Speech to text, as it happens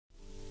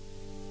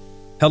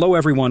Hello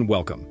everyone,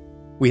 welcome.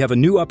 We have a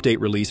new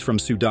update release from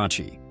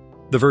Sudachi.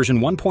 The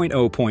version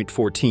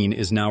 1.0.14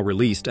 is now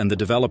released and the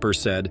developer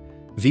said,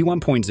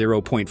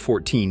 v1.0.14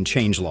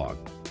 changelog.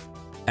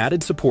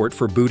 Added support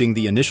for booting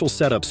the initial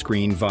setup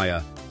screen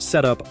via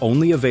setup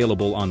only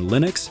available on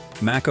Linux,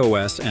 Mac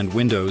OS, and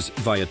Windows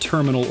via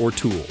terminal or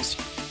tools.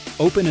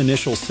 Open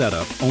initial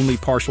setup, only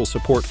partial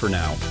support for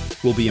now,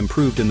 will be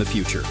improved in the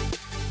future.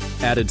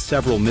 Added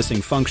several missing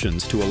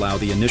functions to allow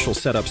the initial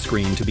setup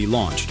screen to be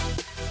launched.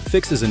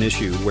 Fixes an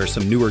issue where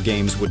some newer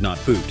games would not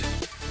boot.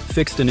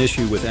 Fixed an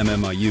issue with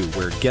MMIU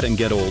where Get and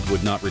Get Old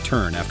would not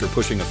return after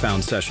pushing a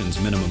found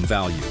session's minimum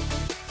value.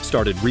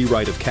 Started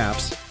rewrite of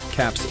caps,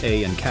 caps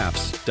A and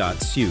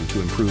caps.su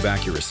to improve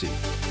accuracy.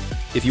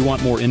 If you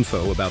want more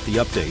info about the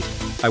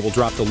update, I will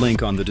drop the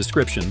link on the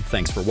description.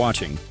 Thanks for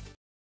watching.